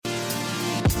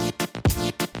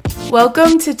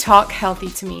Welcome to Talk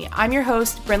Healthy to Me. I'm your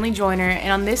host, Brinley Joyner, and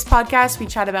on this podcast, we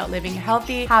chat about living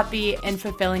healthy, happy, and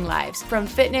fulfilling lives. From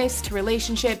fitness to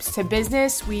relationships to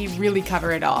business, we really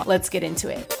cover it all. Let's get into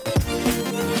it.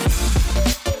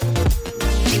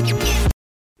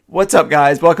 What's up,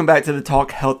 guys? Welcome back to the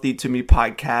Talk Healthy to Me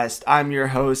podcast. I'm your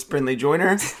host, Brinley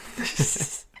Joyner.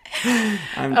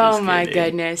 Oh my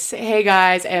goodness. Hey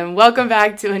guys, and welcome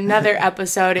back to another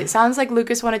episode. It sounds like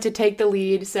Lucas wanted to take the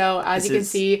lead, so as you can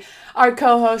see, our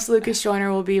co-host Lucas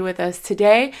Joyner will be with us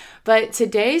today. But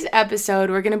today's episode,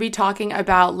 we're going to be talking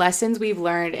about lessons we've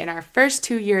learned in our first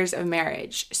 2 years of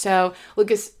marriage. So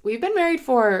Lucas, we've been married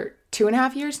for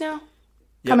 2.5 years now?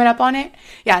 Yep. Coming up on it?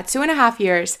 Yeah, 2.5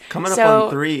 years. Coming up on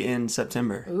 3 in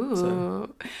September.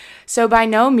 Ooh. So by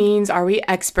no means are we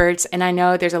experts, and I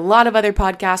know there's a lot of other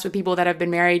podcasts with people that have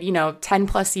been married, 10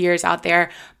 plus years out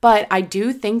there, but I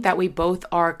do think that we both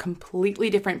are completely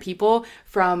different people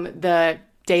from the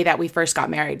day that we first got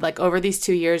married. Like over these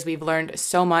 2 years, we've learned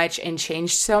so much and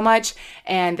changed so much,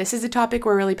 and this is a topic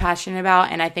we're really passionate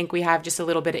about, and I think we have just a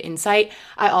little bit of insight.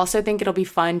 I also think it'll be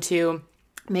fun to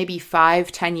maybe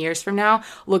 5-10 years from now,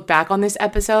 look back on this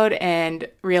episode and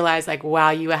realize like, wow,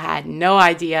 you had no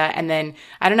idea. And then,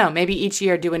 I don't know, maybe each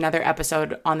year do another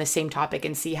episode on the same topic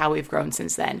and see how we've grown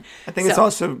since then. I think it's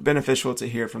also beneficial to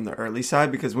hear from the early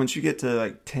side, because once you get to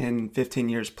like 10, 15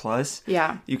 years plus,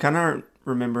 you kind of aren't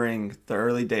remembering the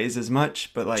early days as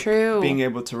much, but like being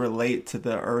able to relate to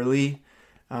the early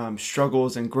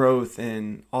struggles and growth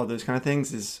and all those kind of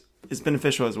things is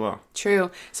beneficial as well. True.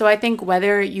 So I think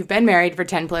whether you've been married for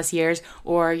 10 plus years,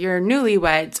 or you're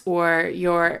newlyweds, or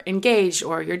you're engaged,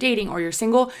 or you're dating, or you're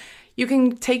single, you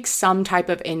can take some type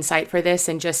of insight for this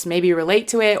and just maybe relate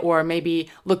to it, or maybe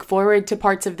look forward to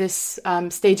parts of this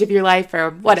stage of your life or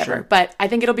whatever. Sure. But I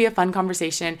think it'll be a fun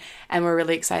conversation, and we're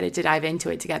really excited to dive into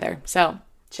it together. So,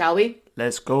 shall we?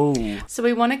 Let's go. So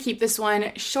we want to keep this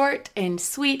one short and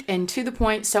sweet and to the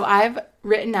point. So I've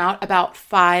written out about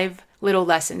 5 little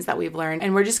lessons that we've learned,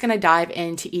 and we're just going to dive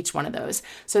into each one of those.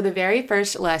 So the very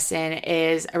first lesson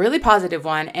is a really positive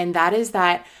one, and that is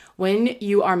that when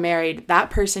you are married, that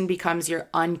person becomes your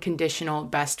unconditional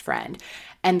best friend.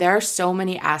 And there are so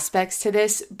many aspects to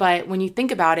this, but when you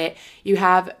think about it, you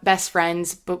have best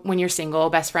friends when you're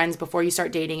single, best friends before you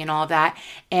start dating and all of that.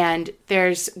 And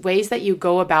there's ways that you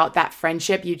go about that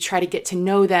friendship. You try to get to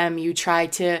know them. You try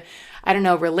to,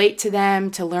 relate to them,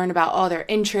 to learn about all their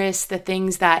interests, the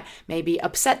things that maybe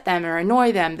upset them or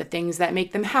annoy them, the things that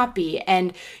make them happy.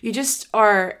 And you just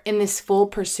are in this full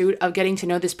pursuit of getting to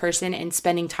know this person and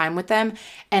spending time with them.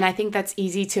 And I think that's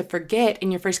easy to forget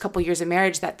in your first couple years of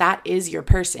marriage, that is your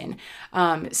person.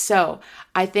 So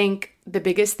I think the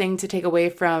biggest thing to take away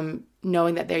from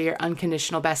knowing that they're your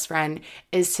unconditional best friend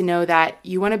is to know that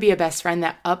you want to be a best friend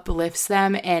that uplifts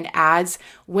them and adds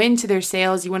wind to their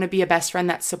sails. You want to be a best friend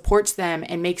that supports them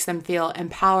and makes them feel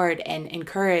empowered and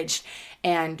encouraged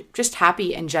and just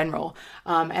happy in general.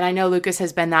 And I know Lucas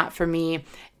has been that for me,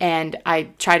 and I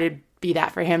try to be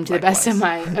that for him to Likewise. The best of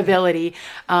my ability.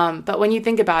 But when you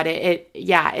think about it,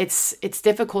 it's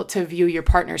difficult to view your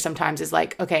partner sometimes as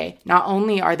like, okay, not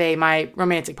only are they my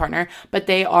romantic partner, but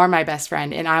they are my best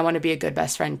friend, and I want to be a good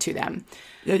best friend to them.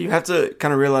 Yeah, you have to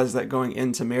kind of realize that going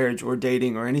into marriage or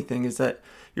dating or anything is that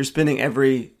you're spending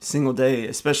every single day,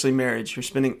 especially marriage, you're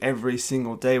spending every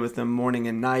single day with them, morning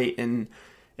and night. And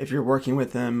if you're working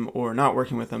with them or not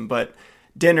working with them, but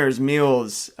dinners,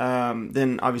 meals,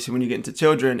 then obviously when you get into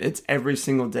children, it's every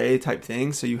single day type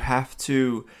thing. So you have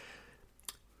to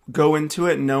go into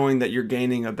it knowing that you're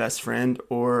gaining a best friend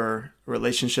or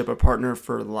relationship, a partner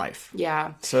for life.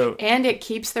 Yeah. And it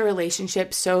keeps the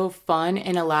relationship so fun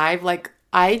and alive. Like,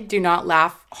 I do not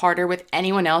laugh harder with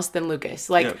anyone else than Lucas.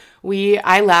 Like,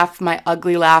 I laugh my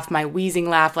ugly laugh, my wheezing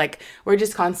laugh. Like, we're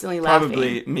just constantly laughing.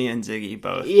 Probably me and Ziggy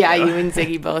both. Yeah, you and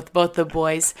Ziggy both the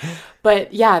boys.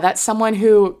 But yeah, that's someone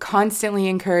who constantly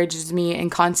encourages me and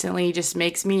constantly just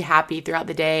makes me happy throughout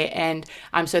the day. And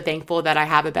I'm so thankful that I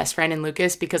have a best friend in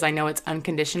Lucas, because I know it's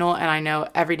unconditional. And I know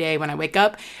every day when I wake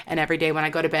up and every day when I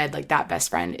go to bed, like, that best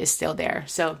friend is still there.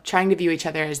 So trying to view each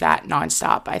other as that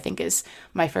nonstop, I think, is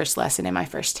my first lesson and my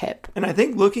first tip. And I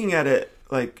think looking at it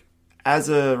like as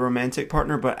a romantic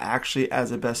partner, but actually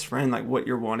as a best friend, like what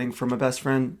you're wanting from a best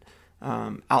friend,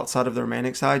 outside of the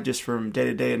romantic side, just from day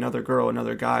to day, another girl,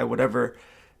 another guy, whatever,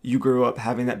 you grew up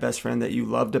having that best friend that you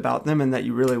loved about them and that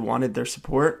you really wanted their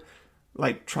support,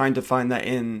 like trying to find that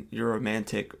in your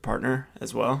romantic partner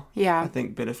as well. Yeah. I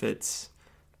think benefits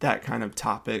that kind of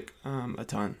topic a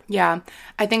ton. Yeah.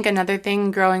 I think another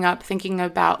thing growing up, thinking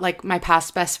about like my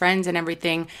past best friends and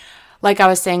everything, like I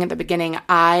was saying at the beginning,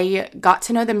 I got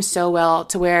to know them so well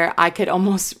to where I could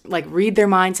almost like read their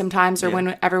mind sometimes, or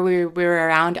whenever we were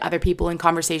around other people in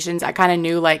conversations, I kind of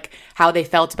knew like how they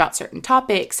felt about certain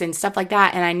topics and stuff like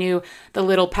that. And I knew the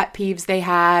little pet peeves they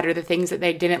had or the things that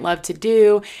they didn't love to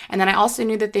do. And then I also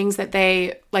knew the things that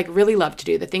they like really love to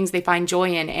do, the things they find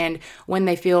joy in, and when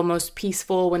they feel most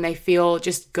peaceful, when they feel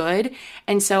just good.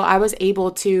 And so I was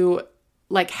able to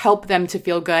like help them to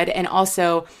feel good, and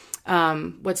also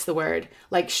what's the word?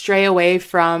 Like stray away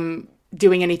from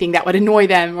doing anything that would annoy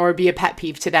them or be a pet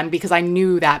peeve to them, because I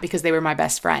knew that because they were my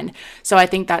best friend. So I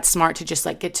think that's smart to just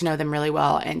like get to know them really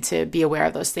well and to be aware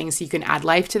of those things so you can add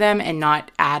life to them and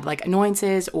not add like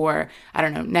annoyances or, I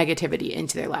don't know, negativity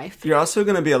into their life. You're also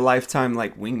going to be a lifetime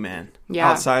like wingman. Yeah.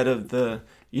 Outside of the,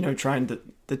 trying to,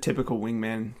 the typical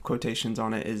wingman quotations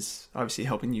on it is obviously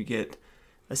helping you get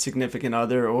a significant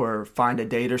other or find a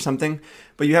date or something,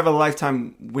 but you have a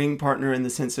lifetime wing partner in the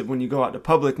sense that when you go out to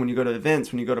public, when you go to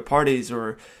events, when you go to parties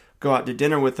or go out to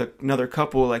dinner with another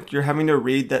couple, like you're having to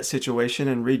read that situation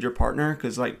and read your partner,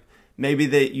 because like maybe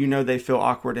they feel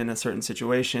awkward in a certain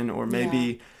situation, or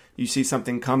maybe you see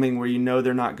something coming where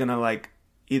they're not gonna like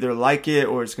either like it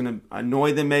or it's gonna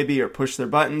annoy them maybe, or push their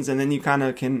buttons, and then you kind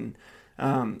of can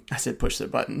I said push their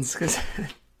buttons because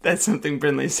that's something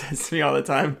Brindley says to me all the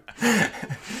time.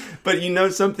 But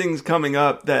something's coming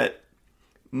up that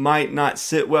might not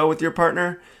sit well with your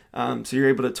partner. So you're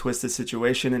able to twist the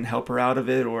situation and help her out of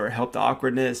it, or help the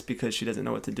awkwardness because she doesn't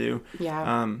know what to do.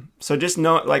 Yeah. So just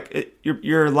know, like,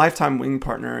 you're a lifetime wing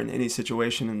partner in any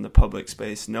situation in the public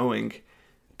space, knowing,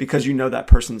 because you know that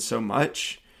person so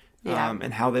much,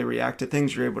 and how they react to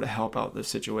things, you're able to help out those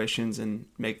situations and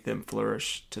make them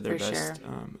flourish to their best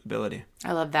ability.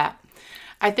 I love that.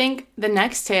 I think the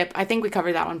next tip, I think we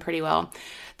covered that one pretty well.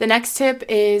 The next tip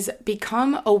is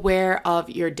become aware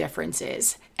of your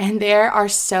differences. And there are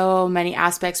so many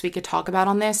aspects we could talk about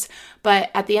on this, but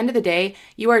at the end of the day,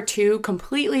 you are two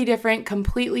completely different,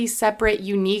 completely separate,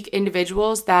 unique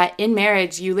individuals that in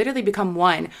marriage, you literally become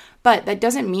one. But that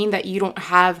doesn't mean that you don't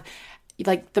have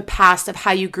like the past of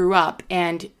how you grew up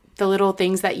and the little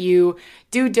things that you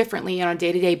do differently on a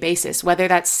day-to-day basis, whether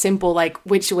that's simple, like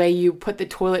which way you put the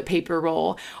toilet paper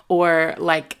roll, or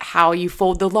like how you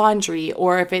fold the laundry,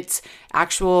 or if it's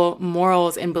actual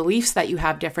morals and beliefs that you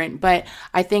have different. But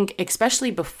I think especially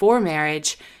before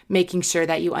marriage, making sure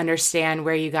that you understand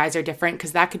where you guys are different,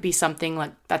 because that could be something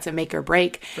like that's a make or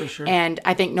break. For sure. And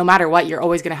I think no matter what, you're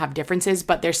always going to have differences,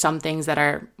 but there's some things that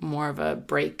are more of a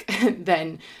break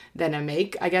than a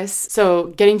make, I guess. So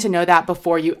getting to know that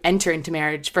before you enter into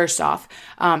marriage, first off.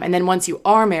 And then once you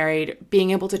are married,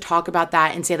 being able to talk about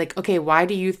that and say like, okay, why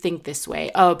do you think this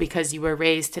way? Oh, because you were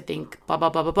raised to think blah, blah,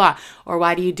 blah, blah, blah. Or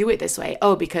why do you do it this way?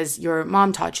 Oh, because your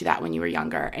mom taught you that when you were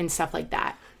younger, and stuff like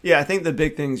that. Yeah, I think the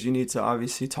big things you need to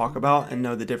obviously talk about and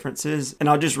know the differences. And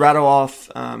I'll just rattle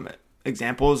off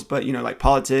examples, but like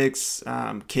politics,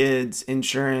 kids,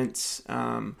 insurance,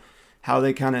 how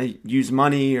they kind of use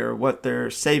money, or what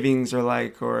their savings are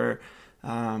like, or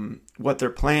what their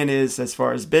plan is as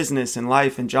far as business and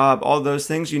life and job. All those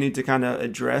things you need to kind of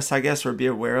address, I guess, or be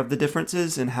aware of the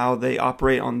differences and how they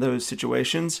operate on those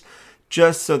situations,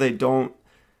 just so they don't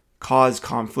cause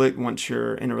conflict once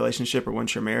you're in a relationship or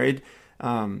once you're married.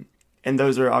 And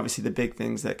those are obviously the big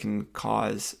things that can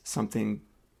cause something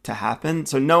to happen.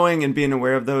 So knowing and being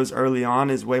aware of those early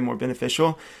on is way more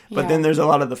beneficial. But then there's a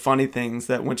lot of the funny things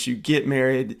that once you get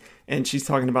married and she's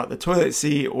talking about the toilet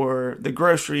seat or the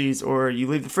groceries, or you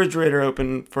leave the refrigerator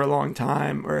open for a long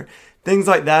time, or things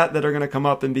like that are going to come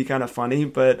up and be kind of funny.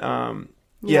 But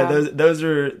those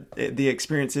are the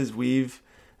experiences we've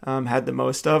had the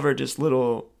most of, are just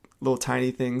little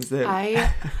tiny things that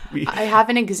I have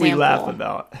an example. We laugh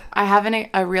about. I have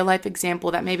a real life example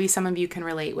that maybe some of you can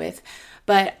relate with.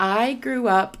 But I grew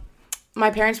up, my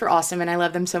parents were awesome and I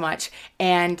love them so much,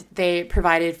 and they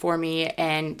provided for me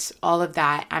and all of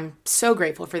that. I'm so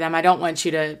grateful for them. I don't want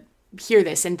you to hear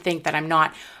this and think that I'm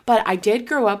not, but I did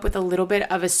grow up with a little bit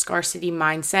of a scarcity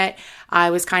mindset.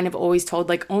 I was kind of always told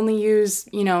like only use,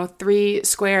 3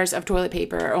 squares of toilet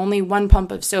paper, or only 1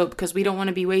 pump of soap, because we don't want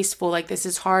to be wasteful. Like this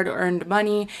is hard earned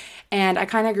money. And I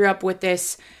kind of grew up with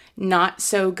this not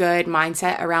so good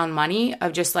mindset around money,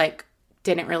 of just like,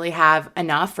 didn't really have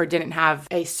enough, or didn't have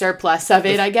a surplus of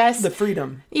it, I guess. The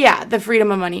freedom. Yeah, the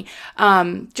freedom of money.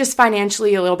 Just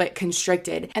financially a little bit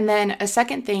constricted. And then a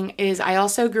second thing is I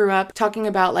also grew up talking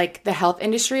about like the health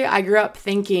industry. I grew up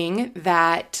thinking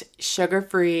that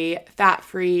sugar-free,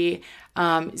 fat-free,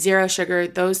 zero sugar,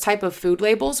 those type of food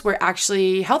labels were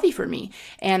actually healthy for me.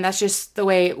 And that's just the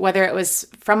way, whether it was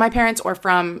from my parents or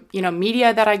from,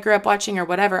 media that I grew up watching or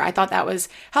whatever, I thought that was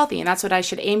healthy and that's what I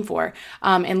should aim for.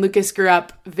 And Lucas grew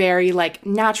up very like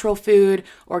natural food,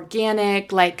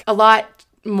 organic, like a lot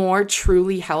more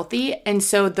truly healthy. And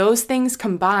so those things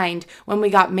combined, when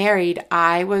we got married,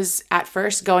 I was at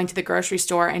first going to the grocery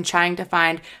store and trying to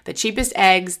find the cheapest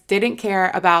eggs, didn't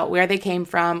care about where they came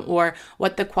from or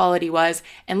what the quality was.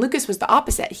 And Lucas was the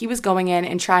opposite. He was going in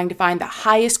and trying to find the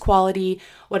highest quality,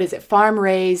 farm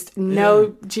raised,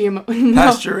 no GMO,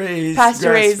 pasture raised,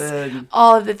 grass-fed,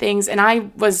 all of the things. And I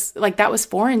was like, that was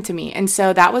foreign to me. And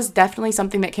so that was definitely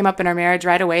something that came up in our marriage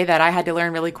right away that I had to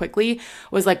learn really quickly,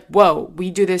 was like, whoa,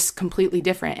 we do this completely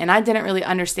different. And I didn't really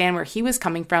understand where he was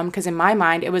coming from, because in my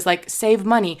mind, it was like, save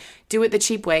money, do it the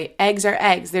cheap way. Eggs are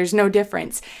eggs. There's no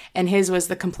difference. And his was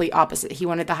the complete opposite. He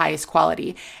wanted the highest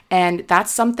quality. And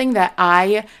that's something that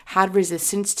I had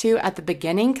resistance to at the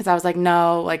beginning, because I was like,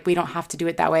 no, like we don't have to do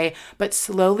it that way. But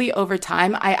slowly over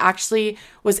time, I actually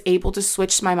was able to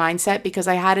switch my mindset because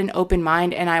I had an open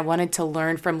mind and I wanted to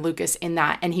learn from Lucas in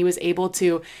that. And he was able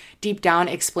to deep down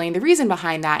explain the reason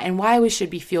behind that and why we should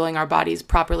be fueling our bodies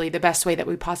properly the best way that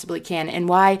we possibly can, and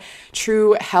why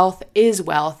true health is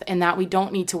wealth, and that we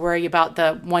don't need to worry about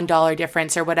the $1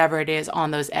 difference or whatever it is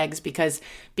on those eggs, because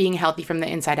being healthy from the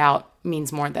inside out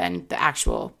means more than the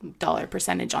actual dollar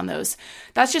percentage on those.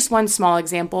 That's just one small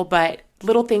example, but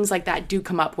little things like that do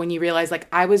come up when you realize, like,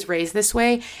 I was raised this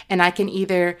way and I can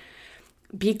either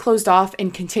be closed off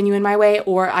and continue in my way,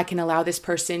 or I can allow this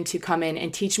person to come in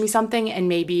and teach me something and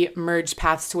maybe merge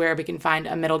paths to where we can find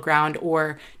a middle ground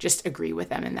or just agree with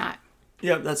them in that.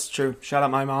 Yeah, that's true. Shout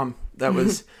out my mom. That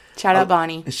was shout out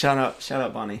Bonnie. Shout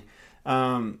out Bonnie.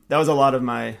 That was a lot of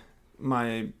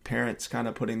my parents kind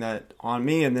of putting that on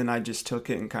me, and then I just took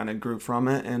it and kind of grew from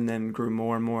it, and then grew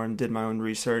more and more and did my own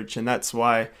research. And that's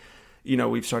why,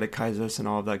 we've started Kaisos and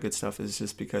all of that good stuff, is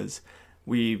just because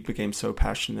we became so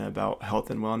passionate about health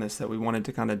and wellness that we wanted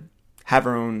to kind of have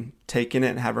our own take in it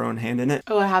and have our own hand in it.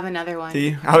 Oh, I have another one. Do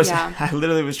you? I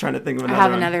literally was trying to think of another one. I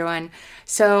have another one.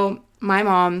 So my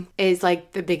mom is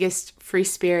like the biggest free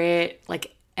spirit,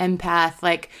 like empath,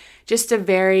 like just a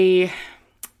very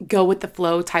go with the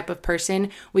flow type of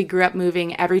person. We grew up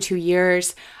moving every 2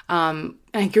 years.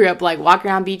 I grew up like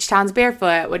walking around beach towns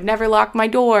barefoot, would never lock my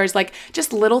doors, like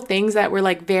just little things that were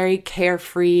like very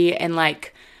carefree and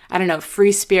like, I don't know,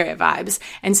 free spirit vibes.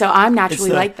 And so I'm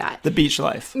naturally like that. The beach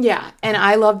life. Yeah. And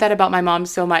I love that about my mom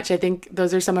so much. I think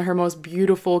those are some of her most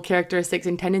beautiful characteristics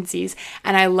and tendencies.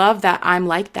 And I love that I'm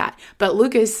like that. But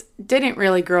Lucas didn't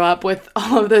really grow up with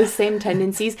all of those same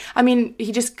tendencies. I mean,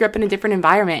 he just grew up in a different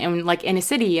environment and like in a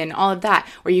city and all of that,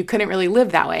 where you couldn't really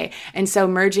live that way. And so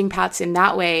merging paths in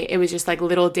that way, it was just like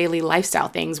little daily lifestyle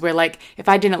things where like if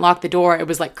I didn't lock the door, it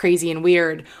was like crazy and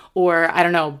weird, or I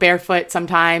don't know, barefoot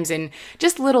sometimes, and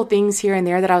just little things here and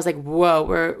there that I was like, whoa,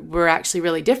 we're actually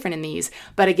really different in these.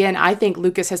 But again, I think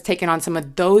Lucas has taken on some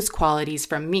of those qualities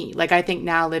from me. Like I think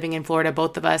now living in Florida,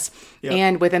 both of us,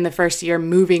 and within the first year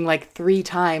moving like 3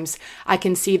 times, I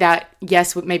can see that,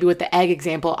 yes, maybe with the egg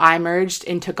example, I merged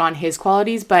and took on his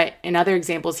qualities, but in other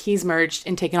examples, he's merged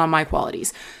and taken on my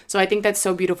qualities. So I think that's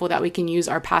so beautiful that we can use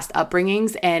our past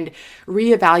upbringings and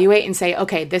reevaluate and say,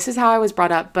 okay, this is how I was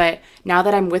brought up, but now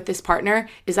that I'm with this partner,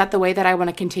 is that the way that I want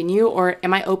to continue, or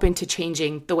am I open to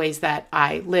changing the ways that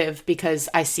I live because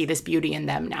I see this beauty in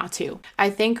them now too? I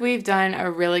think we've done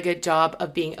a really good job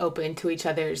of being open to each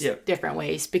other's different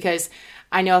ways, because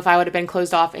I know if I would have been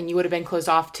closed off and you would have been closed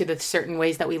off to the certain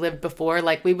ways that we lived before,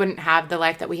 like we wouldn't have the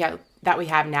life that we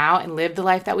have now and live the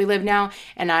life that we live now.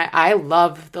 And I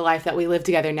love the life that we live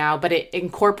together now, but it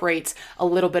incorporates a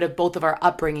little bit of both of our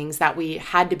upbringings that we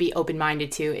had to be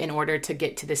open-minded to in order to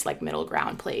get to this like middle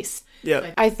ground place.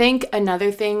 Yeah. I think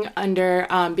another thing under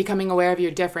becoming aware of your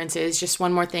differences, just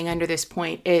one more thing under this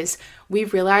point, is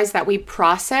we've realized that we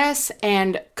process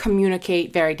and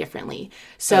communicate very differently.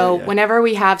 So whenever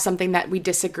we have something that we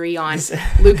disagree on,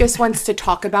 Lucas wants to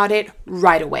talk about it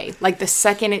right away. Like the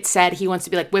second it's said, he wants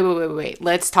to be like, wait,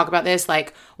 let's talk about this.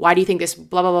 Like, why do you think this,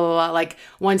 blah, blah, blah, blah, blah, like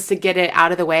wants to get it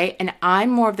out of the way. And I'm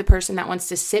more of the person that wants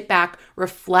to sit back,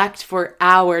 reflect for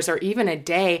hours or even a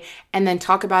day, and then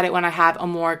talk about it when I have a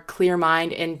more clear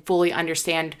mind and fully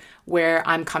understand where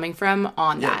I'm coming from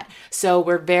on that. So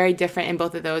we're very different in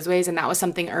both of those ways. And that was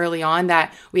something early on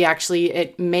that we actually,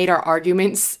 it made our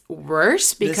arguments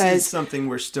worse, because this is something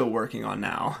we're still working on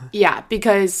now. Yeah,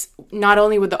 because not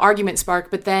only would the argument spark,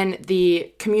 but then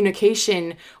the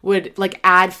communication would like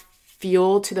add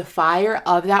fuel to the fire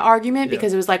of that argument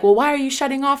because it was like, well, why are you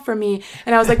shutting off from me?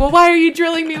 And I was like, well, why are you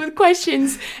drilling me with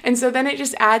questions? And so then it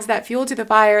just adds that fuel to the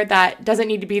fire that doesn't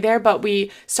need to be there. But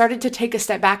we started to take a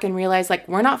step back and realize like,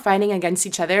 we're not fighting against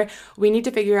each other. We need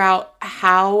to figure out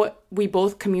how we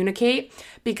both communicate,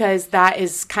 because that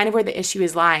is kind of where the issue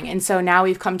is lying. And so now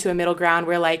we've come to a middle ground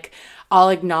where like, I'll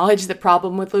acknowledge the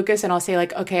problem with Lucas and I'll say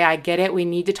like, okay, I get it. We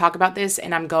need to talk about this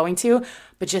and I'm going to,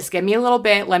 but just give me a little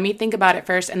bit. Let me think about it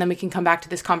first and then we can come back to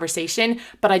this conversation.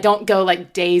 But I don't go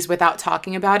like days without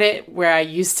talking about it, where I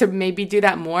used to maybe do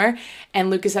that more. And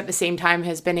Lucas at the same time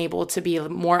has been able to be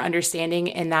more understanding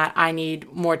in that I need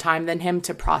more time than him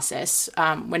to process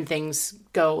when things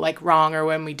go like wrong or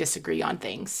when we disagree on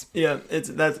things. Yeah,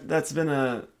 that's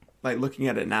been like looking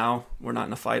at it now, we're not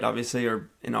in a fight, obviously, or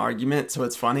in an argument, so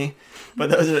it's funny. But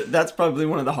that's probably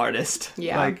one of the hardest.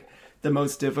 Yeah. Like, the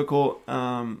most difficult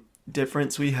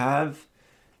difference we have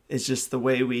is just the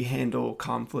way we handle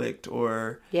conflict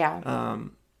or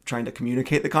trying to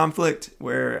communicate the conflict,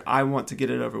 where I want to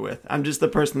get it over with. I'm just the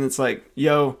person that's like,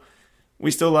 yo, we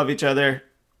still love each other.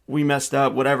 We messed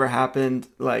up. Whatever happened,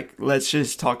 like, let's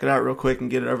just talk it out real quick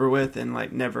and get it over with and,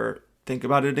 like, never think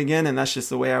about it again. And that's just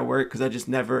the way I work, because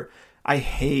I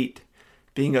hate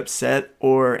being upset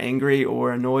or angry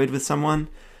or annoyed with someone.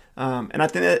 And I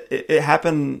think that it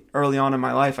happened early on in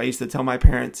my life. I used to tell my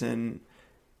parents and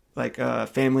like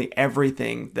family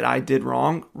everything that I did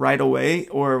wrong right away,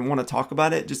 or want to talk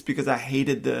about it, just because I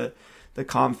hated the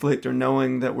conflict or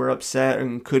knowing that we're upset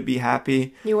and could be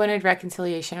happy. You wanted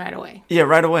reconciliation right away. Yeah,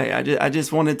 right away. I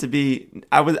just wanted to be,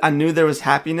 I knew there was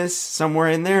happiness somewhere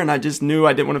in there, and I just knew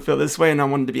I didn't want to feel this way and I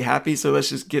wanted to be happy. So let's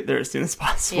just get there as soon as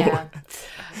possible. Yeah,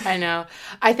 I know.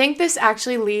 I think this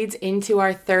actually leads into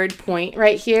our third point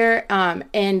right here.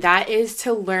 And that is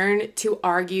to learn to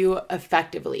argue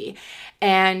effectively.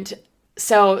 And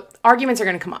so arguments are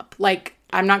going to come up. Like,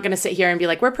 I'm not going to sit here and be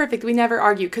like, we're perfect, we never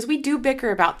argue, because we do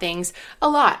bicker about things a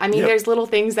lot. I mean, There's little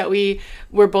things that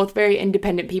we're both very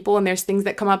independent people, and there's things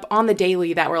that come up on the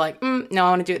daily that we're like, no, I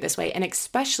want to do it this way. And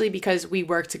especially because we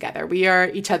work together. We are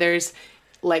each other's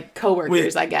like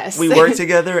coworkers, I guess. We work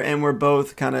together, and we're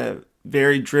both kind of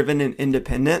very driven and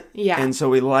independent. Yeah. And so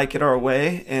we like it our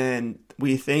way, and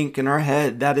we think in our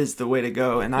head that is the way to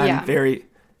go. And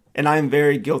I'm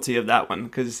very guilty of that one,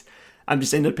 because I'm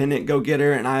just independent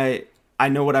go-getter, and I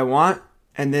know what I want,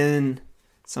 and then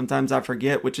sometimes I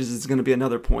forget, which is going to be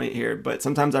another point here, but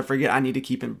sometimes I forget I need to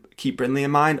keep Brindley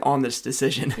in mind on this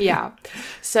decision. Yeah.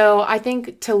 So I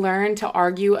think to learn to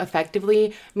argue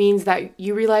effectively means that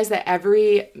you realize that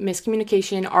every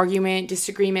miscommunication, argument,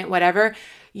 disagreement, whatever,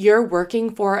 you're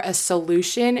working for a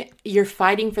solution. You're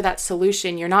fighting for that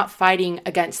solution. You're not fighting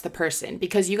against the person,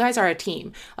 because you guys are a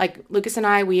team. Like Lucas and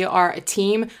I, we are a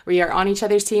team. We are on each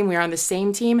other's team. We are on the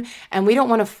same team, and we don't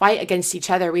want to fight against each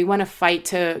other. We want to fight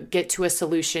to get to a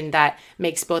solution that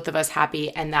makes both of us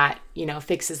happy and that,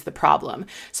 fixes the problem.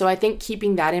 So I think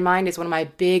keeping that in mind is one of my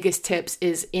biggest tips.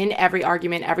 Is in every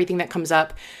argument, everything that comes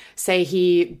up, say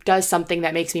he does something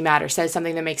that makes me mad or says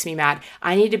something that makes me mad,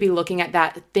 I need to be looking at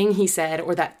that thing he said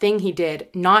or that thing he did,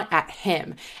 not at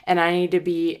him. And I need to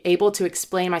be able to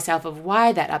explain myself of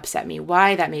why that upset me,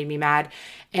 why that made me mad,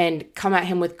 and come at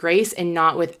him with grace and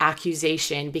not with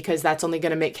accusation, because that's only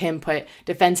going to make him put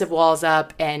defensive walls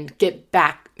up and get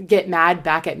mad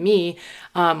back at me,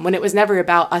 when it was never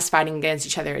about us fighting against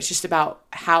each other. It's just about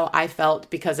how I felt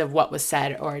because of what was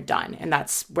said or done. And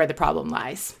that's where the problem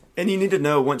lies. And you need to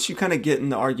know, once you kind of get in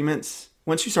the arguments,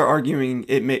 once you start arguing,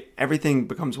 everything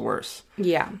becomes worse.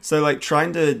 Yeah. So like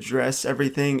trying to address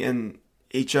everything in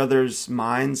each other's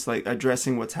minds, like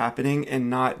addressing what's happening and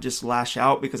not just lash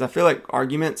out, because I feel like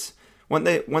arguments,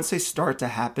 once they start to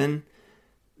happen,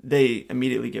 they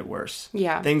immediately get worse.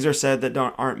 Yeah. Things are said that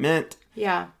aren't meant.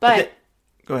 Yeah.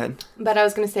 Go ahead. But I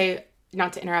was going to say,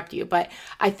 not to interrupt you, but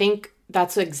I think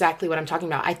that's exactly what I'm talking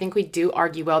about. I think we do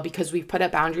argue well because we put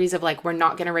up boundaries of like, we're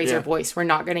not going to raise our voice. We're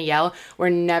not going to yell. We're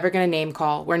never going to name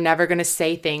call. We're never going to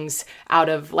say things out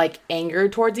of like anger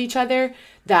towards each other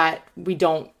that we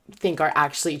don't think are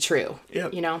actually true.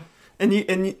 Yep.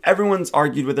 And everyone's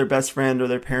argued with their best friend or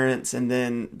their parents and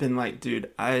then been like,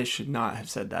 dude, I should not have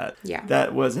said that. Yeah.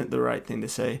 That wasn't the right thing to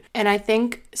say. And I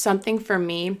think something for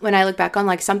me, when I look back on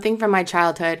like something from my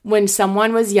childhood, when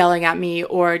someone was yelling at me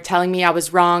or telling me I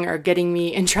was wrong or getting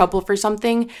me in trouble for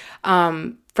something,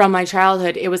 from my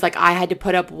childhood, it was like I had to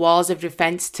put up walls of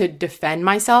defense to defend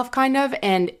myself, kind of.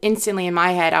 And instantly in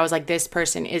my head, I was like, this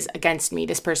person is against me.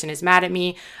 This person is mad at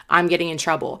me. I'm getting in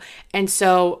trouble. And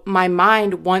so my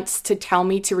mind wants to tell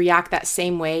me to react that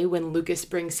same way when Lucas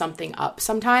brings something up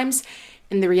sometimes.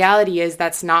 And the reality is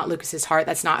that's not Lucas's heart.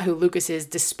 That's not who Lucas is,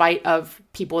 despite of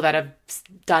people that have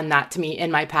done that to me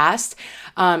in my past.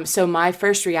 So my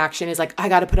first reaction is like, I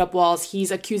got to put up walls.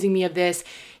 He's accusing me of this.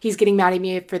 He's getting mad at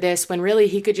me for this, when really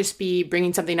he could just be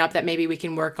bringing something up that maybe we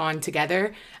can work on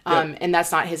together. And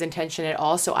that's not his intention at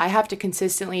all. So I have to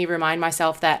consistently remind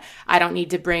myself that I don't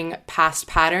need to bring past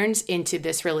patterns into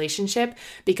this relationship,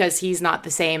 because he's not the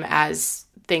same as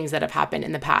things that have happened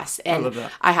in the past. And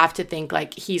I have to think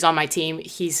like, he's on my team.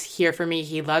 He's here for me.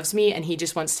 He loves me. And he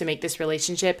just wants to make this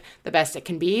relationship the best it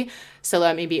can be. So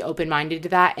let me be open-minded to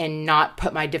that and not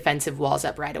put my defensive walls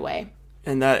up right away.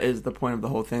 And that is the point of the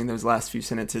whole thing, those last few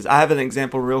sentences. I have an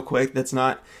example real quick that's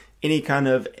not any kind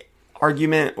of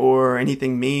argument or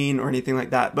anything mean or anything like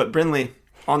that. But Brinley,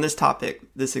 on this topic,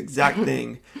 this exact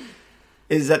thing,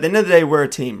 is at the end of the day, we're a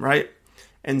team, right?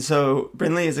 And so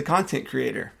Brinley is a content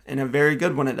creator, and a very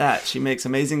good one at that. She makes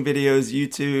amazing videos,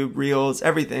 YouTube, Reels,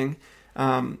 everything.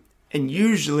 And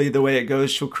usually the way it goes,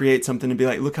 she'll create something to be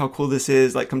like, look how cool this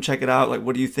is. Like, come check it out. Like,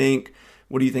 what do you think?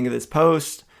 What do you think of this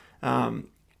post?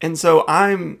 And so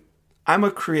I'm a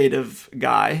creative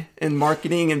guy in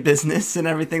marketing and business and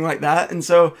everything like that. And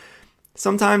so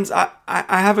sometimes I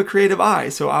have a creative eye,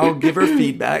 so I'll give her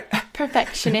feedback.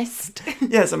 Perfectionist.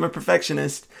 Yes, I'm a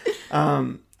perfectionist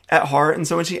at heart. And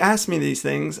so when she asks me these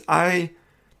things,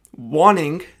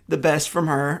 wanting the best from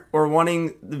her, or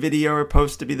wanting the video or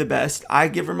post to be the best, I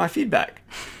give her my feedback.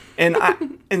 And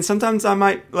and sometimes I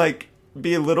might like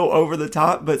be a little over the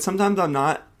top, but sometimes I'm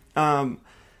not.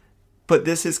 But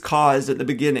this has caused at the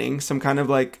beginning some kind of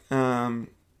like,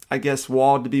 I guess,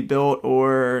 wall to be built,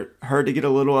 or her to get a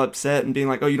little upset and being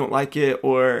like, oh, you don't like it,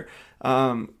 or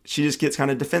she just gets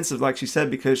kind of defensive, like she said,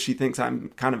 because she thinks I'm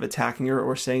kind of attacking her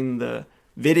or saying the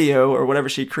video or whatever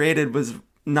she created was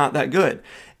not that good.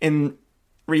 In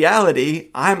reality,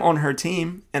 I'm on her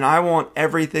team, and I want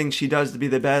everything she does to be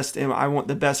the best, and I want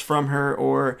the best from her.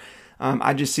 Or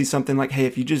I just see something like, hey,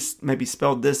 if you just maybe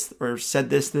spelled this or said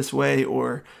this way,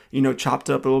 or, chopped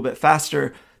up a little bit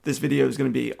faster, this video is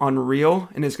going to be unreal,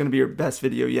 and it's going to be your best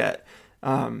video yet.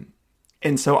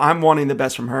 And so I'm wanting the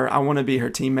best from her. I want to be her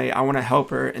teammate. I want to help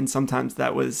her. And sometimes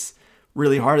that was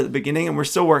really hard at the beginning, and we're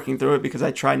still working through it, because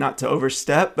I try not to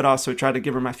overstep, but also try to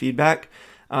give her my feedback.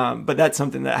 But that's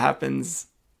something that happens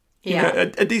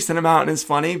a decent amount, and it's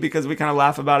funny because we kind of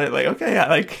laugh about it, like,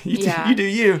 okay, you do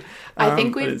you. I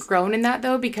think we've grown in that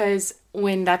though, because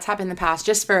when that's happened in the past,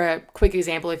 just for a quick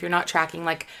example, if you're not tracking,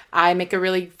 like I make a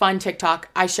really fun TikTok,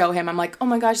 I show him, I'm like, oh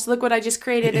my gosh, look what I just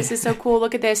created. This is so cool.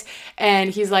 Look at this. And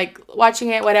he's like watching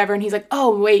it, whatever. And he's like,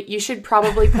 oh wait, you should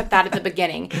probably put that at the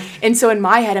beginning. And so in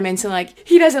my head, I'm instantly like,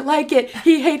 he doesn't like it.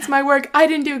 He hates my work. I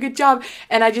didn't do a good job.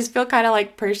 And I just feel kind of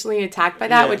like personally attacked by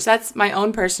that, which that's my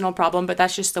own personal problem, but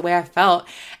that's just the way I felt.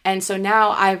 And so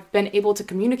now I've been able to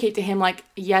communicate to him like,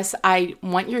 yes, I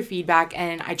want your feedback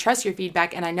and I trust your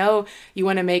feedback. And I know you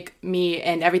want to make me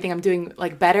and everything I'm doing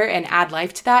like better and add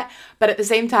life to that. But at the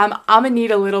same time, I'm going to need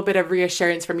a little bit of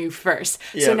reassurance from you first.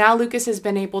 Yeah. So now Lucas has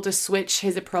been able to switch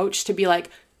his approach to be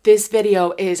like, this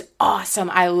video is awesome.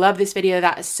 I love this video.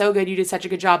 That is so good. You did such a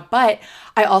good job. But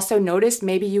I also noticed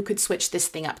maybe you could switch this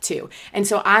thing up too. And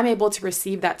so I'm able to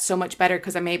receive that so much better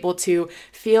because I'm able to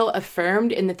feel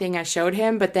affirmed in the thing I showed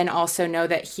him, but then also know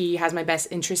that he has my best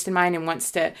interest in mind and wants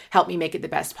to help me make it the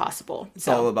best possible. It's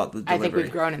all about the delivery. I think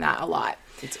we've grown in that a lot.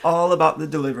 It's all about the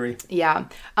delivery. Yeah.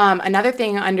 Another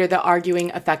thing under the arguing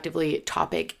effectively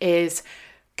topic is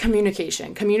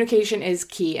communication. Communication is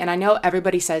key. And I know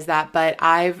everybody says that, but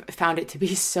I've found it to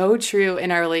be so true in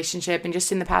our relationship. And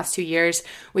just in the past 2 years,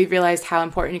 we've realized how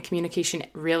important communication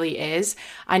really is.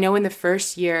 I know in the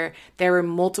first year, there were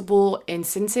multiple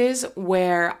instances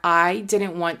where I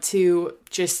didn't want to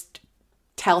just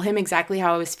tell him exactly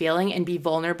how I was feeling and be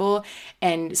vulnerable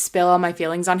and spill all my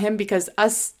feelings on him, because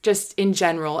us just in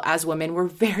general as women, we're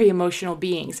very emotional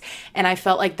beings. And I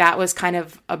felt like that was kind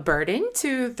of a burden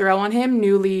to throw on him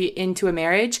newly into a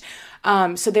marriage.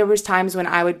 So there was times when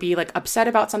I would be like upset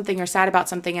about something or sad about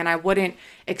something, and I wouldn't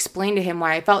explain to him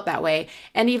why I felt that way,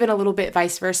 and even a little bit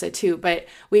vice versa too. But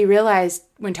we realized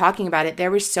when talking about it,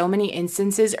 there were so many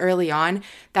instances early on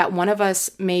that one of us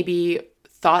maybe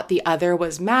thought the other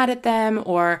was mad at them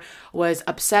or was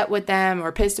upset with them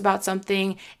or pissed about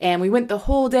something. And we went the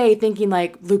whole day thinking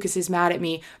like, Lucas is mad at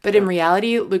me. But in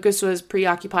reality, Lucas was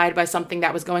preoccupied by something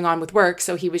that was going on with work.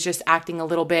 So he was just acting a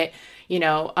little bit,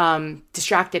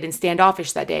 distracted and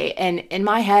standoffish that day. And in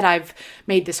my head, I've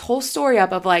made this whole story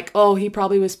up of like, oh, he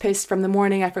probably was pissed from the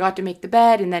morning. I forgot to make the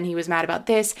bed. And then he was mad about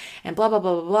this and blah, blah,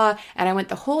 blah, blah, blah. And I went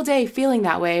the whole day feeling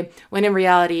that way when in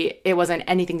reality, it wasn't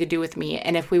anything to do with me.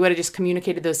 And if we would have just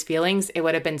communicated those feelings, it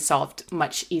would have been solved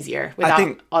much easier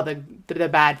without all the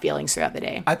bad feelings throughout the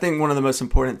day. I think one of the most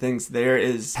important things there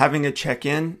is having a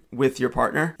check-in with your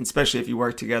partner, especially if you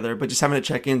work together, but just having a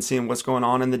check-in, seeing what's going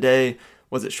on in the day.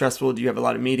 Was it stressful? Do you have a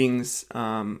lot of meetings?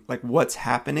 Like what's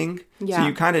happening? Yeah. So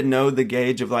you kind of know the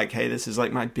gauge of like, hey, this is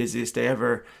like my busiest day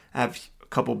ever. I have a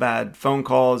couple bad phone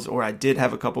calls, or I did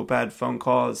have a couple bad phone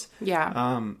calls. Yeah.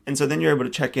 And so then you're able to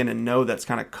check in and know that's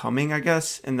kind of coming, I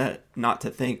guess, and that not to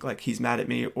think like he's mad at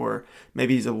me, or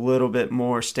maybe he's a little bit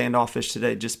more standoffish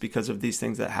today just because of these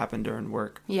things that happen during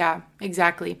work. Yeah,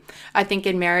 exactly. I think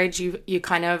in marriage, you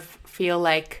kind of feel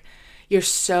like you're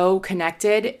so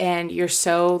connected and you're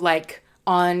so like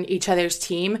on each other's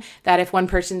team that if one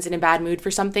person's in a bad mood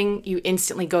for something, you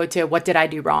instantly go to, what did I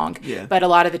do wrong? Yeah. But a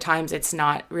lot of the times it's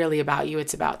not really about you,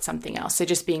 it's about something else. So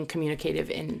just being communicative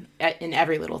in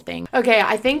every little thing. Okay,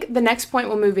 I think the next point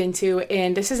we'll move into,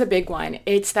 and this is a big one,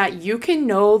 it's that you can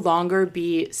no longer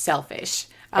be selfish.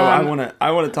 I want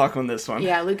to talk on this one.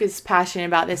 Yeah, Luke is passionate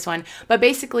about this one. But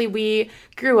basically we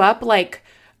grew up like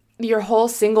your whole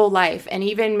single life, and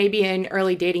even maybe in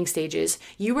early dating stages,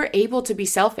 you were able to be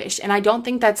selfish. And I don't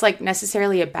think that's like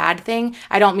necessarily a bad thing.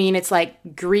 I don't mean it's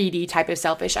like greedy type of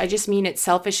selfish. I just mean it's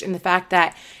selfish in the fact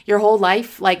that your whole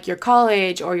life, like your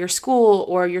college or your school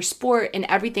or your sport and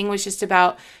everything was just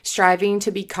about striving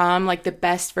to become like the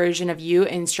best version of you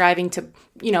and striving to,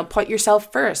 put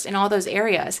yourself first in all those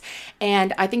areas.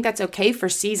 And I think that's okay for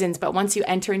seasons, but once you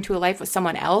enter into a life with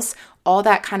someone else, all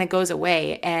that kind of goes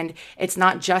away. And it's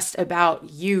not just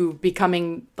about you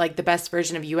becoming like the best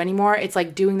version of you anymore. It's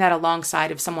like doing that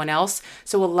alongside of someone else.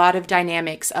 So a lot of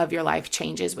dynamics of your life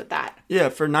changes with that. Yeah,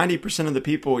 for 90% of the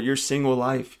people, your single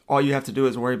life, all you have to do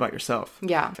is worry about yourself.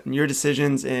 Yeah. And your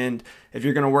decisions, and if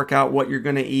you're going to work out, what you're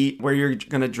going to eat, where you're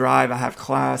going to drive. I have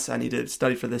class, I need to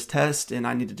study for this test, and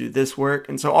I need to do this work.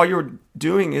 And so all you're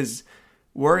doing is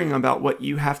worrying about what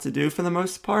you have to do for the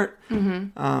most part.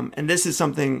 Mm-hmm. And this is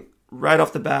something right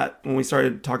off the bat, when we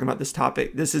started talking about this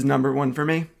topic, this is number one for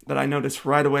me that I noticed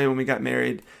right away when we got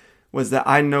married, was that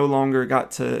I no longer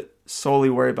got to solely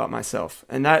worry about myself.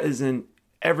 And that is in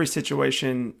every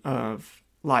situation of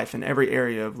life, in every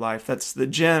area of life. That's the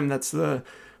gym, that's the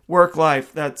work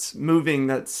life, that's moving,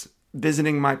 that's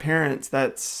visiting my parents,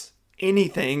 that's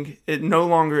anything. It no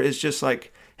longer is just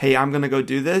like, hey, I'm going to go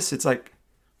do this. It's like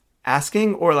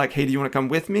asking, or like, hey, do you want to come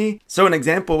with me? So an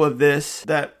example of this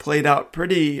that played out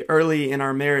pretty early in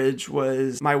our marriage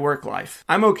was my work life.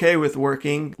 I'm okay with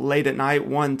working late at night,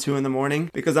 1, 2 in the morning,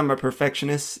 because I'm a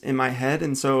perfectionist in my head.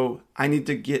 And so I need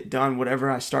to get done whatever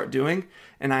I start doing,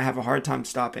 and I have a hard time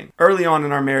stopping. Early on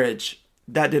in our marriage,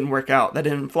 that didn't work out. That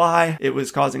didn't fly. It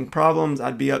was causing problems.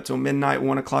 I'd be up till midnight,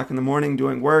 1 o'clock in the morning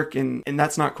doing work, and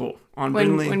that's not cool. On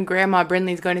Brindley. When Grandma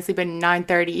Brindley's going to sleep at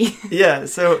 9:30. Yeah,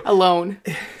 so alone.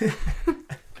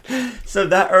 So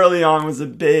that early on was a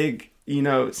big,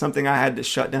 something I had to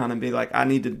shut down and be like, I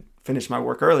need to finish my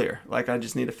work earlier. Like, I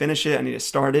just need to finish it. I need to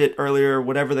start it earlier,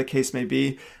 whatever the case may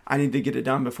be. I need to get it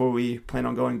done before we plan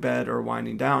on going to bed or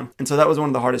winding down. And so that was one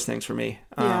of the hardest things for me.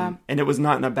 Yeah. And it was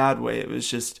not in a bad way. It was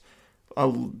just a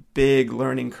big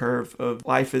learning curve of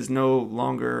life is no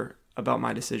longer about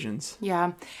my decisions.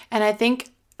 Yeah. And I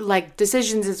think like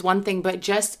decisions is one thing, but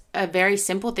just a very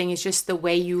simple thing is just the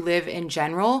way you live in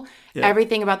general. Yeah.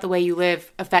 Everything about the way you live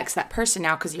affects that person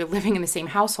now because you're living in the same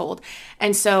household.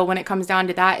 And so when it comes down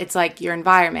to that, it's like your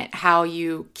environment, how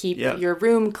you keep your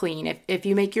room clean, if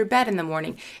you make your bed in the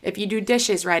morning, if you do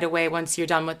dishes right away once you're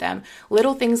done with them.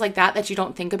 Little things like that you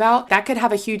don't think about, that could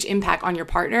have a huge impact on your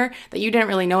partner that you didn't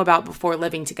really know about before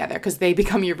living together because they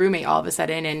become your roommate all of a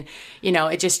sudden. And,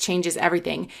 it just changes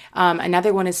everything.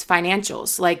 Another one is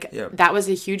financials. That was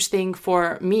a huge thing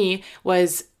for me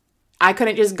was I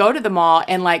couldn't just go to the mall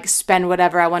and like spend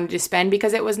whatever I wanted to spend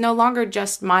because it was no longer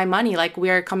just my money. Like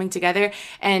we are coming together,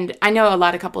 and I know a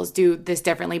lot of couples do this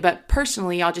differently, but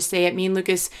personally, I'll just say it. Me and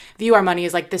Lucas view our money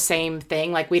as like the same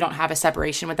thing. Like we don't have a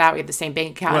separation with that. We have the same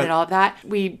bank account and all of that.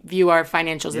 We view our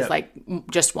financials as like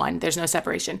just one. There's no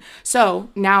separation. So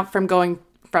now from going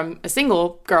from a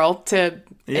single girl to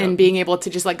and being able to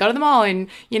just like go to the mall and,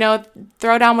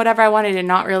 throw down whatever I wanted and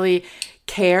not really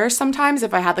care sometimes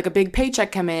if I had like a big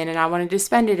paycheck come in and I wanted to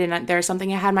spend it and there's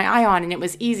something I had my eye on and it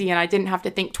was easy and I didn't have to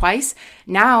think twice.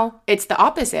 Now it's the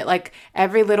opposite. Like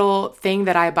every little thing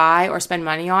that I buy or spend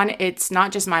money on, it's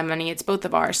not just my money, it's both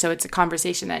of ours. So it's a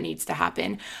conversation that needs to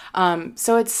happen.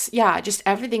 So it's, just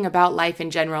everything about life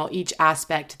in general, each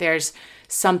aspect, there's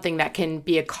something that can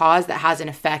be a cause that has an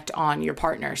effect on your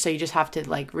partner. So you just have to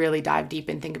like really dive deep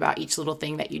and think about each little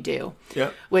thing that you do.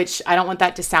 Yep. Which I don't want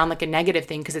that to sound like a negative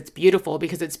thing because it's beautiful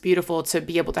to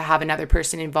be able to have another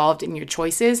person involved in your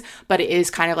choices. But it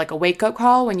is kind of like a wake-up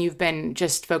call when you've been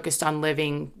just focused on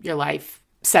living your life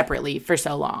separately for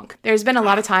so long. There's been a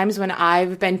lot of times when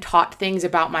I've been taught things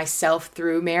about myself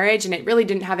through marriage, and it really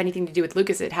didn't have anything to do with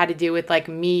Lucas. It had to do with like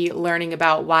me learning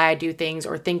about why I do things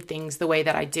or think things the way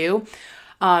that I do.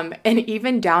 And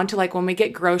even down to like when we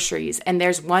get groceries and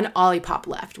there's one Olipop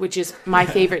left, which is my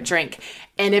favorite drink.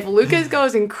 And if Lucas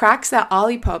goes and cracks that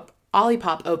Olipop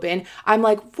open, I'm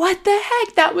like, what the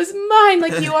heck? That was mine.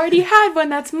 Like you already had one.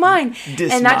 That's mine.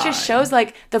 And that just shows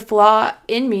like the flaw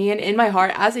in me and in my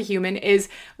heart as a human is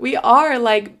we are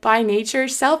like by nature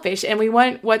selfish and we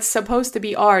want what's supposed to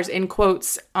be ours in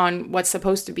quotes on what's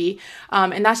supposed to be.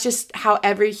 And that's just how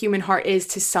every human heart is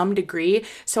to some degree.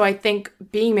 So I think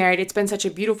being married, it's been such a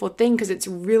beautiful thing because it's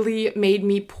really made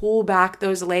me pull back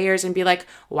those layers and be like,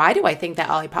 why do I think that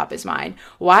Olipop is mine?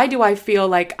 Why do I feel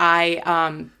like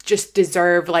I just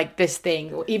deserve like this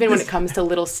thing, even when it comes to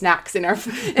little snacks in our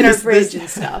fridge and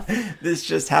stuff. This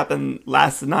just happened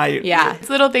last night. Yeah, it's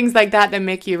little things like that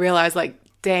make you realize like,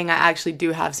 dang, I actually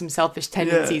do have some selfish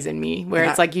tendencies in me where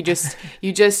it's like you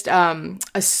just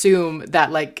assume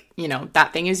that like,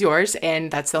 that thing is yours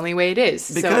and that's the only way it is.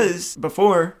 Because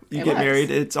before you get married,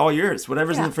 it's all yours.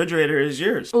 Whatever's in the refrigerator is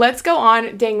yours. Let's go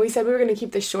on. Dang, we said we were going to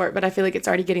keep this short, but I feel like it's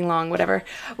already getting long, whatever.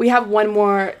 We have one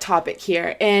more topic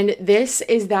here. And this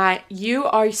is that you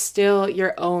are still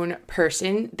your own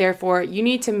person. Therefore, you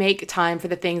need to make time for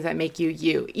the things that make you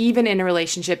you, even in a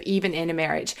relationship, even in a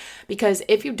marriage. Because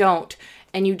if you don't,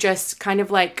 and you just kind of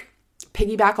like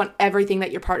piggyback on everything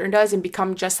that your partner does and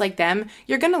become just like them,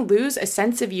 you're going to lose a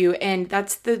sense of you. And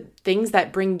that's the things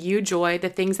that bring you joy, the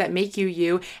things that make you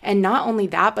you. And not only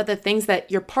that, but the things that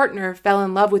your partner fell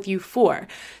in love with you for.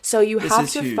 So you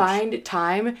have to find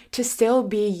time to still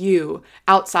be you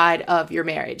outside of your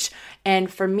marriage.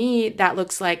 And for me, that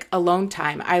looks like alone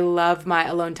time. I love my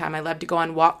alone time. I love to go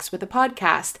on walks with a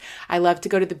podcast. I love to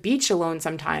go to the beach alone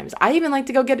sometimes. I even like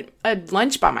to go get a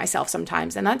lunch by myself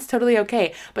sometimes, and that's totally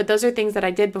okay. But those are things that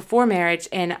I did before marriage,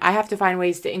 and I have to find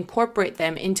ways to incorporate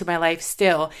them into my life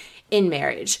still in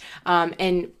marriage.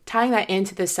 And tying that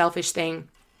into the selfish thing,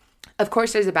 of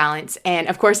course, there's a balance. And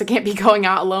of course, I can't be going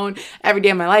out alone every day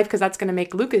of my life because that's going to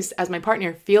make Lucas, as my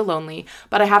partner, feel lonely.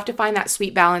 But I have to find that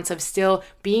sweet balance of still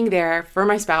being there for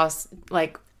my spouse,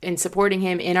 like, and supporting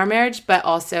him in our marriage, but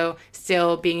also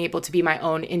still being able to be my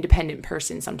own independent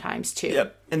person sometimes too.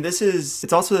 Yep. And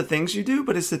it's also the things you do,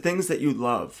 but it's the things that you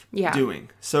love doing.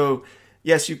 So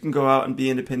yes, you can go out and be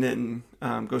independent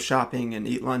and go shopping and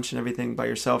eat lunch and everything by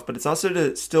yourself, but it's also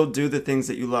to still do the things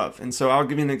that you love. And so I'll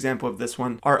give you an example of this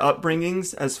one. Our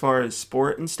upbringings as far as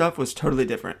sport and stuff was totally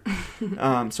different.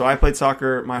 So I played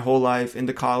soccer my whole life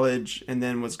into college and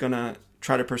then was going to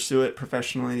try to pursue it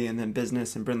professionally, and then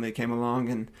business and Brindley came along,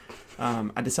 and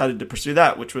I decided to pursue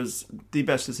that, which was the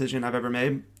best decision I've ever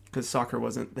made because soccer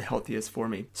wasn't the healthiest for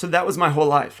me. So that was my whole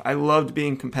life. I loved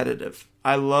being competitive.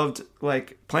 I loved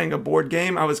like playing a board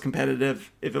game. I was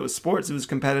competitive. If it was sports, it was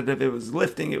competitive. It was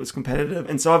lifting, it was competitive.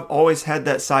 And so I've always had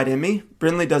that side in me.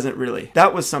 Brindley doesn't really.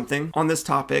 That was something on this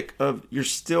topic of you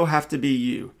still have to be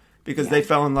you. Because they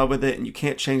fell in love with it and you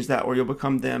can't change that or you'll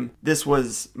become them. This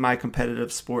was my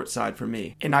competitive sports side for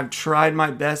me. And I've tried my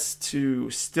best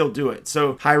to still do it.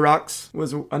 So High Rocks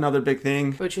was another big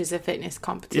thing. Which was a fitness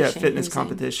competition. Yeah, fitness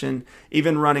competition.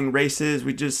 Even running races.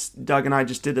 Doug and I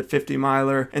just did a 50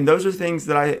 miler. And those are things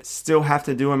that I still have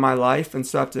to do in my life and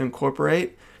still have to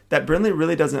incorporate. That Brindley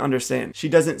really doesn't understand. She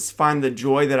doesn't find the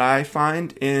joy that I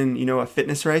find in, a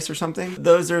fitness race or something.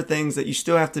 Those are things that you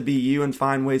still have to be you and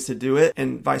find ways to do it.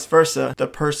 And vice versa, the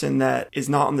person that is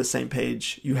not on the same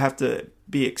page, you have to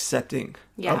be accepting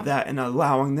of that and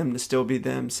allowing them to still be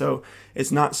them. So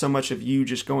it's not so much of you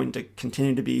just going to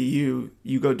continue to be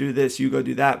you go do this, you go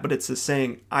do that, but it's the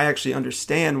saying, I actually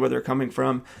understand where they're coming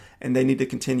from and they need to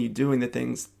continue doing the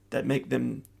things that make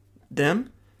them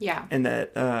them. Yeah. And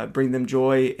that bring them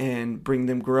joy and bring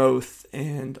them growth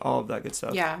and all of that good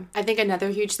stuff. Yeah. I think another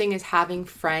huge thing is having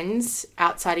friends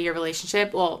outside of your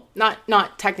relationship. Well,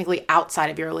 not technically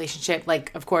outside of your relationship.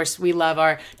 Like, of course, we love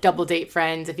our double date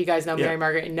friends. If you guys know Mary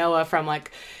Margaret and Noah from like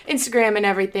Instagram and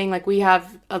everything, like we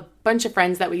have a bunch of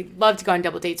friends that we love to go on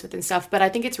double dates with and stuff, but I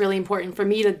think it's really important for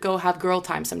me to go have girl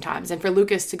time sometimes and for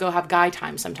Lucas to go have guy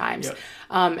time sometimes.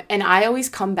 Yep. And I always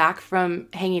come back from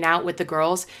hanging out with the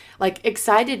girls like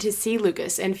excited to see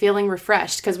Lucas and feeling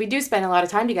refreshed because we do spend a lot of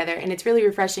time together, and it's really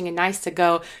refreshing and nice to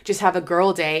go just have a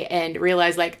girl day and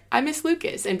realize like I miss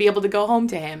Lucas and be able to go home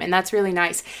to him, and that's really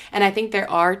nice. And I think there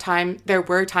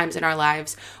were times in our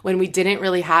lives when we didn't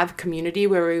really have community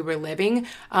where we were living,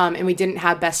 and we didn't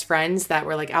have best friends that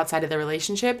were like outside of the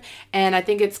relationship. And I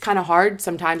think it's kind of hard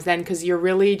sometimes then because you're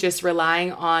really just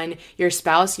relying on your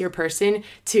spouse, your person,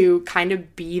 to kind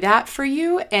of be that for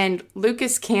you. And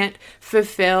Lucas can't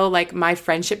fulfill like my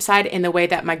friendship side in the way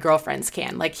that my girlfriends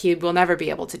can. Like he will never be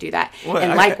able to do that. What,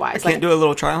 and likewise, I can't do a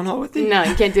little try on haul with you? No,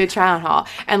 you can't do a try on haul.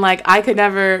 And like I could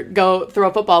never go throw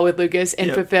a football with Lucas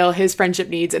and fulfill his friendship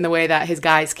needs in the way that his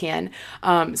guys can.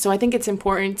 So I think it's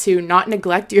important to not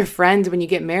neglect your friends when you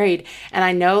get married. And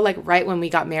I know like right when we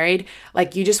got married,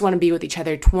 like you just want to be with each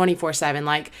other 24/7.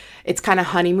 Like it's kind of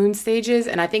honeymoon stages.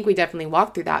 And I think we definitely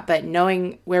walked through that. But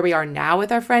knowing where we are now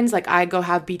with our friends, like I go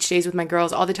have beach days with my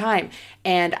girls all the time.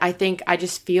 And I think I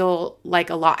just feel like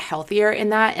a lot healthier in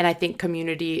that. And I think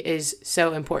community is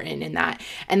so important in that.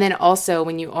 And then also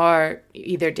when you are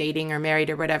either dating or married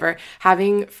or whatever,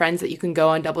 having friends that you can go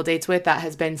on double dates with, that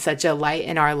has been such a light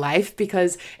in our life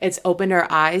because it's opened our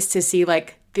eyes to see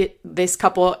like this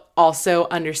couple also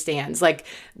understands. Like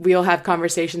we'll have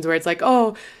conversations where it's like,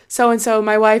 oh, so-and-so,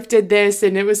 my wife did this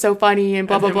and it was so funny and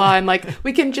blah, blah, blah. And like,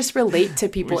 we can just relate to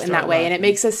people in that way. And it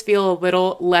makes us feel a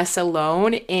little less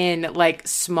alone in like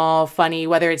small, funny,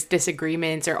 whether it's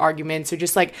disagreements or arguments or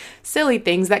just like silly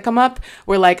things that come up.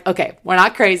 We're like, okay, we're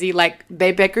not crazy. Like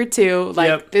they bicker too.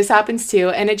 Like this happens too.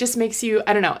 And it just makes you,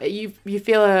 I don't know, you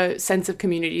feel a sense of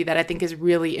community that I think is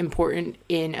really important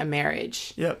in a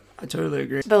marriage. Yep. I totally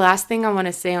agree. The last thing I want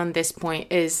to say on this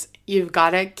point is you've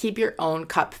got to keep your own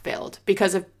cup filled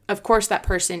because of course that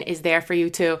person is there for you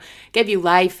to give you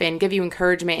life and give you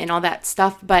encouragement and all that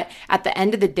stuff. But at the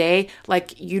end of the day,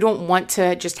 like you don't want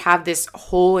to just have this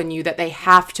hole in you that they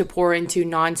have to pour into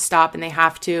nonstop and they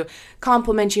have to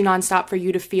compliment you nonstop for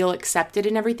you to feel accepted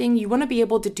and everything. You want to be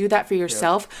able to do that for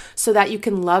yourself so that you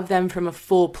can love them from a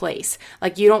full place.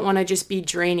 Like you don't want to just be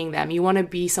draining them. You want to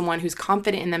be someone who's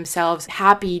confident in themselves,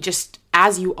 happy just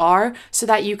as you are, so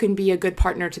that you can be a good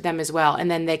partner to them as well.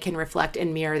 And then they can reflect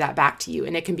and mirror that back to you.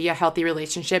 And it can be a healthy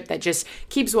relationship that just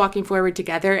keeps walking forward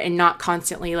together and not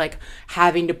constantly like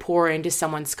having to pour into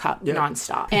someone's cup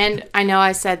nonstop. And I know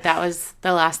I said that was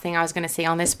the last thing I was going to say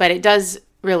on this, but it does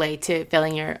relate to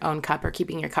filling your own cup or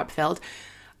keeping your cup filled.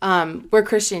 We're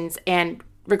Christians, and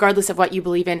regardless of what you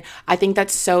believe in, I think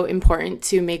that's so important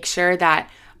to make sure that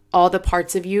all the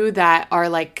parts of you that are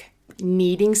like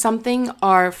needing something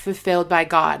are fulfilled by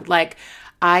God. Like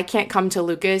I can't come to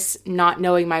Lucas not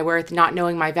knowing my worth, not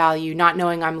knowing my value, not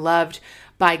knowing I'm loved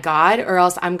by God, or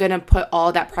else I'm going to put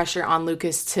all that pressure on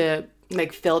Lucas to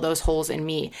like fill those holes in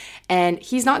me. And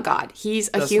he's not God. He's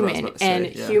a human, and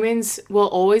humans will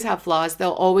always have flaws.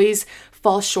 They'll always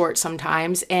fall short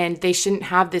sometimes, and they shouldn't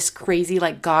have this crazy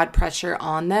like God pressure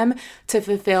on them to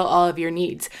fulfill all of your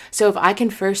needs. So if I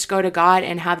can first go to God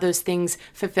and have those things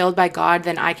fulfilled by God,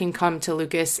 then I can come to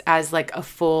Lucas as like a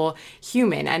full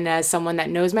human and as someone that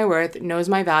knows my worth, knows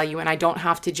my value, and I don't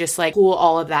have to just like pull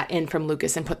all of that in from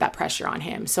Lucas and put that pressure on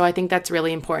him. So I think that's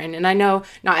really important. And I know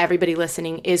not everybody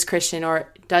listening is Christian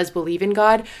or does believe in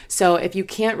God. So if you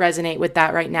can't resonate with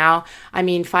that right now, I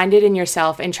mean, find it in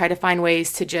yourself and try to find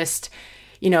ways to just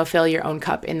fill your own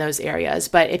cup in those areas.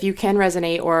 But if you can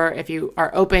resonate, or if you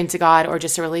are open to God or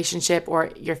just a relationship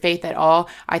or your faith at all,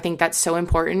 I think that's so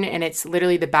important. And it's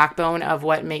literally the backbone of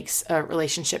what makes a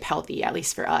relationship healthy, at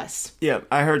least for us. Yeah.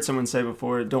 I heard someone say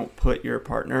before, don't put your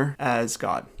partner as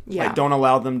God. Yeah. Like don't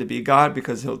allow them to be God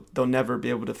because they'll never be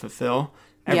able to fulfill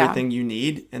everything you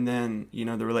need. And then,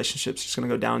 the relationship's just going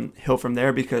to go downhill from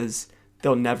there because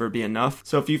they'll never be enough.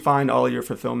 So if you find all your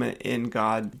fulfillment in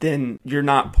God, then you're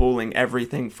not pulling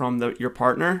everything from your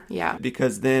partner. Yeah.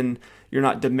 Because then you're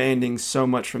not demanding so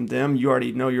much from them. You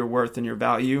already know your worth and your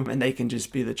value, and they can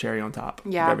just be the cherry on top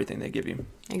of everything they give you.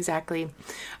 Exactly. All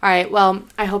right. Well,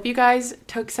 I hope you guys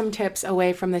took some tips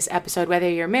away from this episode, whether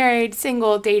you're married,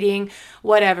 single, dating,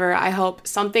 whatever. I hope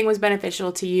something was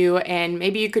beneficial to you, and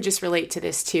maybe you could just relate to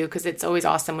this too, because it's always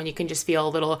awesome when you can just feel a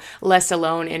little less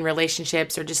alone in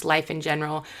relationships or just life in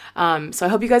general. So I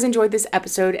hope you guys enjoyed this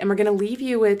episode, and we're going to leave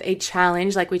you with a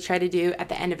challenge like we try to do at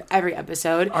the end of every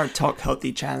episode. Our Talk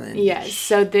Healthy Challenge. Yes. Yes.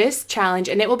 So this challenge,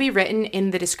 and it will be written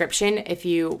in the description if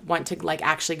you want to like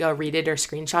actually go read it or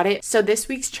screenshot it. So this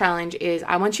week's challenge is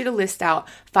I want you to list out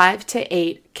 5 to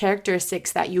 8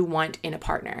 characteristics that you want in a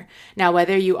partner. Now,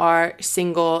 whether you are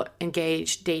single,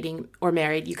 engaged, dating, or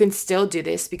married, you can still do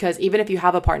this because even if you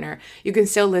have a partner, you can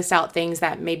still list out things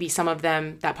that maybe some of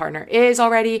them that partner is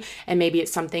already, and maybe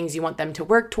it's some things you want them to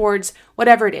work towards,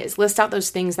 whatever it is. List out those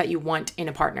things that you want in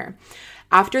a partner.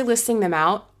 After listing them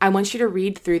out, I want you to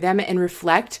read through them and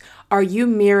reflect, are you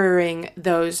mirroring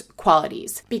those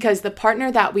qualities? Because the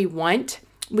partner that we want,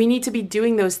 we need to be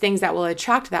doing those things that will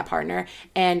attract that partner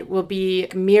and will be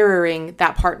mirroring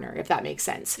that partner, if that makes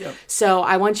sense. Yep. So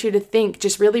I want you to think,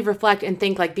 just really reflect and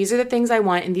think like, these are the things I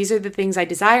want and these are the things I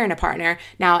desire in a partner.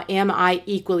 Now, am I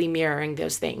equally mirroring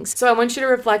those things? So I want you to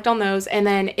reflect on those. And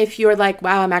then if you're like,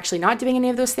 wow, I'm actually not doing any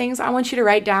of those things, I want you to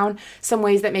write down some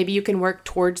ways that maybe you can work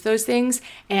towards those things.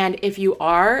 And if you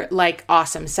are, like,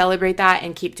 awesome, celebrate that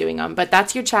and keep doing them. But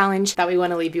that's your challenge that we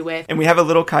want to leave you with. And we have a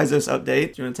little Kaizos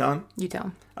update. Do you want to tell them? You tell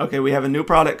them. Okay, we have a new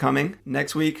product coming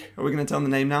next week. Are we going to tell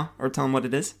them the name now or tell them what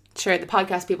it is? Sure, the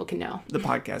podcast people can know. The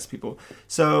podcast people.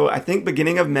 So I think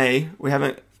beginning of May, we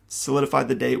haven't solidified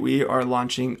the date, we are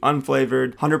launching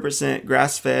unflavored, 100%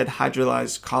 grass-fed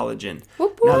hydrolyzed collagen.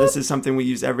 Whoop, whoop. Now, this is something we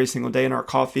use every single day in our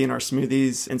coffee and our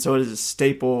smoothies, and so it is a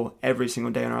staple every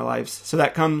single day in our lives. So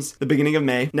that comes the beginning of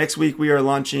May. Next week, we are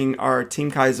launching our Team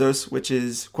Kaizos, which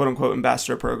is quote-unquote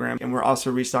ambassador program, and we're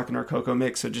also restocking our cocoa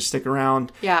mix, so just stick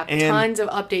around. Yeah, tons of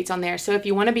updates on there. So if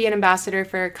you want to be an ambassador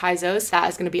for Kaizos, that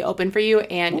is going to be open for you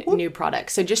and new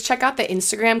products. So just check out the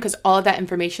Instagram because all of that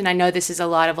information, I know this is a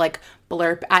lot of like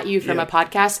blurb at you from a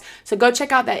podcast. So go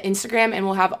check out that Instagram and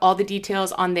we'll have all the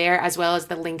details on there as well as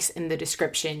the links in the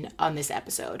description on this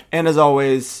episode. And as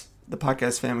always, the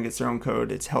podcast family gets their own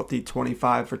code. It's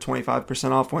healthy25 for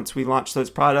 25% off once we launch those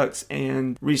products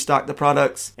and restock the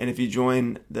products. And if you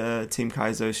join the Team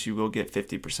Kaizos, you will get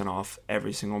 50% off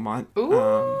every single month.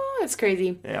 Ooh, that's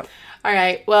crazy. Yeah. All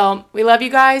right. Well, we love you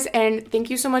guys. And thank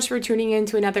you so much for tuning in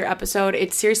to another episode.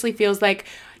 It seriously feels like,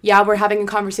 yeah, we're having a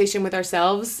conversation with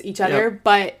ourselves, each other,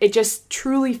 but it just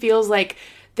truly feels like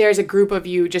there's a group of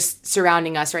you just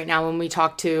surrounding us right now when we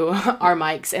talk to our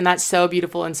mics. And that's so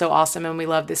beautiful and so awesome. And we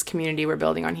love this community we're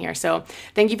building on here. So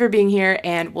thank you for being here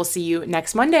and we'll see you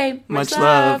next Monday. Much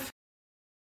love.